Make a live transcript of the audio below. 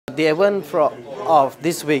The event of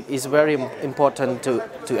this week is very important to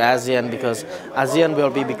ASEAN because ASEAN will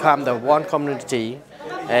become the one community,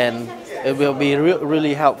 and it will be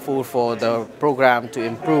really helpful for the program to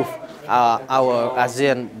improve our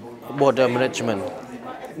ASEAN border management.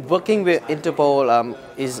 Working with Interpol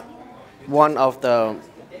is one of the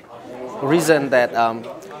reasons that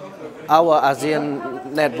our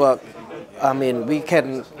ASEAN network, we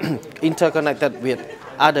can interconnect with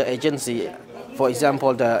other agencies. For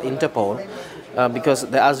example, the Interpol, because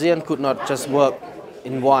the ASEAN could not just work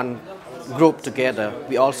in one group together.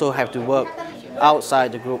 We also have to work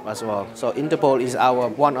outside the group as well. So Interpol is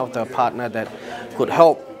one of the partners that could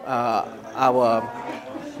help our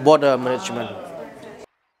border management.